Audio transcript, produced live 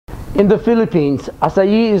In the Philippines,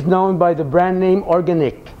 acai is known by the brand name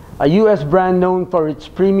Organique, a U.S. brand known for its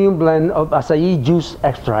premium blend of acai juice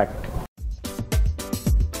extract.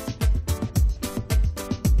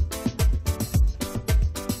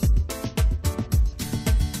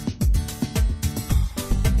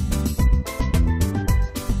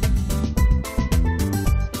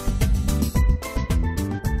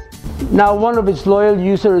 Now, one of its loyal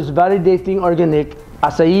users is validating Organique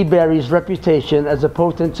acai berry's reputation as a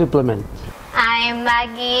potent supplement. I'm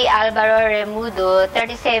Maggie Remundo,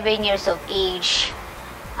 37 years of age.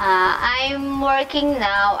 I'm working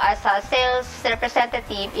now as a sales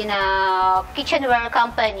representative in a kitchenware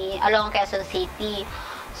company along Quezon City.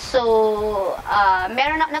 So,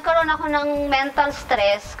 nagkaroon ako ng mental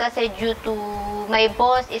stress kasi due to my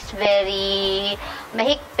boss is very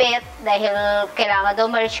mahigpit dahil kailangan daw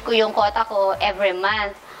ma-reach ko yung quota ko every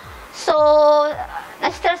month. So,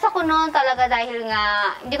 na-stress ako noon talaga dahil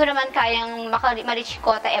nga hindi ko naman kayang ma-reach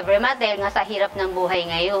quota every month dahil nga sa hirap ng buhay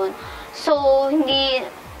ngayon. So, hindi,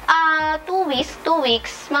 2 weeks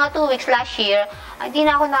last year, hindi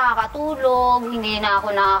na ako nakakatulog, hindi na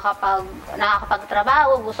ako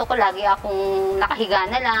nakakapagtrabaho, gusto ko lagi akong nakahiga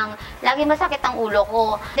na lang, lagi masakit ang ulo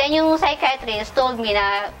ko. Then yung psychiatrist told me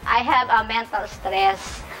na I have a mental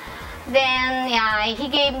stress. Then yeah, he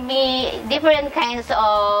gave me different kinds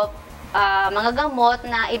of mga gamot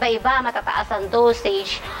na iba-iba, matataas ang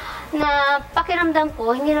dosage, na pakiramdam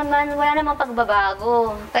ko, wala namang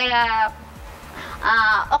pagbabago. Kaya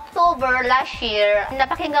October last year,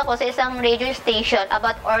 napakinggan ko sa isang radio station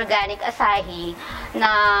about Organique Acai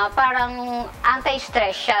na parang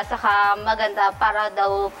anti-stress siya, saka maganda para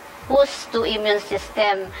daw boost to immune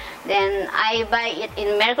system. Then, I buy it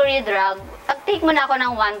in Mercury Drug. Tag-take mo na ako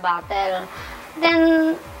ng 1 bottle. Then,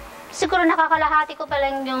 siguro nakakalahati ko pa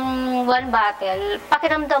lang yung 1 bottle.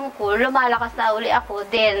 Pakiramdam ko, lumalakas na uli ako.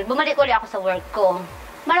 Then, bumalik uli ako sa work ko.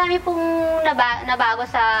 Marami pong nabago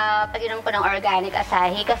sa pag-inom ko ng Organic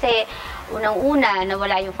Acai kasi unang-una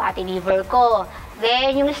nawala yung fatty liver ko.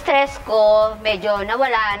 Then yung stress ko medyo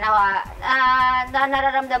nawala,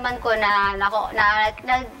 nararamdaman ko na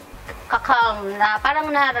nagka-calm, na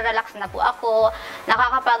parang nararelax na po ako,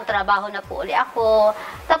 nakakapagtrabaho na po uli ako.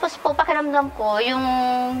 Tapos po pakiramdam ko, yung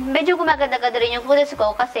medyo gumaganda-ganda rin yung pulis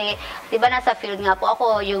ko kasi, di ba nasa field nga po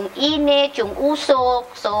ako, yung init, yung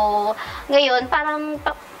usok. So, ngayon, parang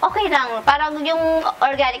okay lang. Parang yung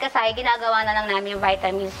Organic Acai, ginagawa na lang namin yung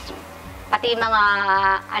vitamins. Pati mga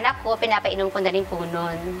anak ko, pinapainom ko na rin po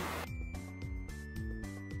nun.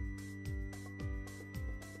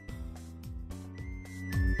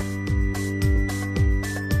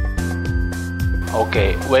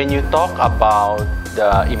 Okay, when you talk about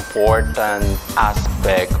the important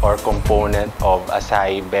aspect or component of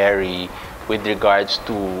acai berry with regards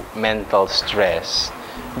to mental stress,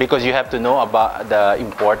 because you have to know about the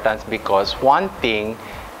importance, because one thing,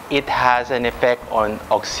 it has an effect on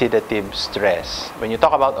oxidative stress. When you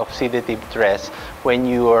talk about oxidative stress, when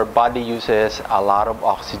your body uses a lot of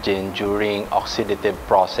oxygen during oxidative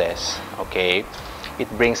process, okay, it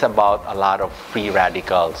brings about a lot of free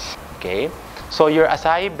radicals, okay. So your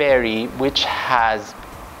acai berry, which has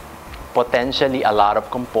potentially a lot of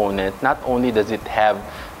components, not only does it have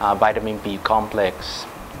vitamin B complex,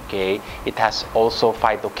 okay, it has also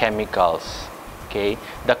phytochemicals, okay.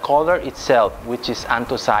 The color itself, which is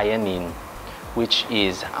anthocyanin, which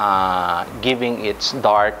is giving its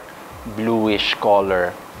dark bluish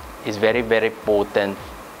color, is very, very potent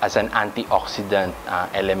as an antioxidant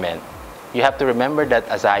element. You have to remember that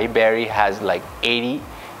acai berry has like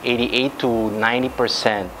 88 to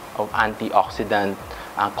 90% of antioxidant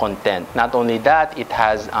content. Not only that, it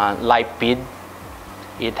has lipid,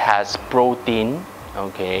 it has protein,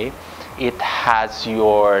 okay, it has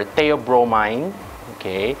your theobromine,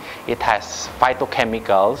 okay, it has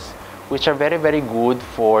phytochemicals, which are very, very good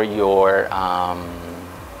for your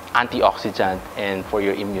antioxidant and for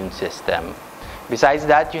your immune system. Besides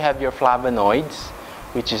that, you have your flavonoids,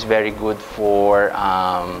 which is very good for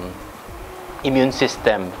immune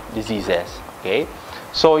system diseases, okay.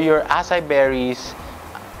 So your acai berries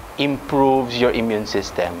improves your immune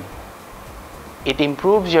system. It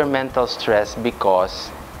improves your mental stress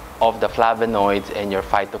because of the flavonoids and your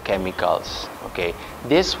phytochemicals, okay.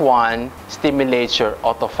 This one stimulates your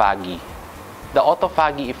autophagy. The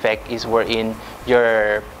autophagy effect is wherein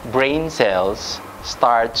your brain cells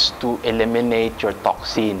starts to eliminate your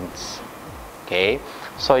toxins, okay.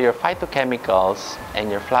 So your phytochemicals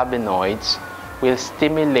and your flavonoids will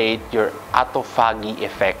stimulate your autophagy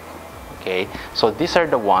effect, okay. So these are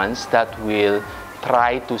the ones that will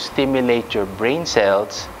try to stimulate your brain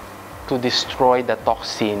cells to destroy the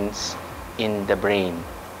toxins in the brain,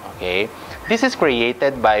 Okay? This is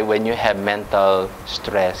created by when you have mental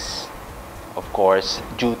stress, of course,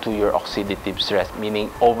 due to your oxidative stress, meaning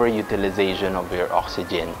overutilization of your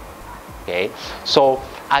oxygen. Okay? So,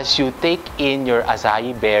 as you take in your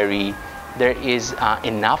acai berry, there is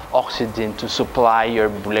enough oxygen to supply your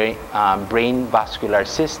brain vascular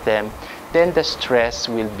system, then the stress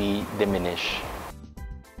will be diminished.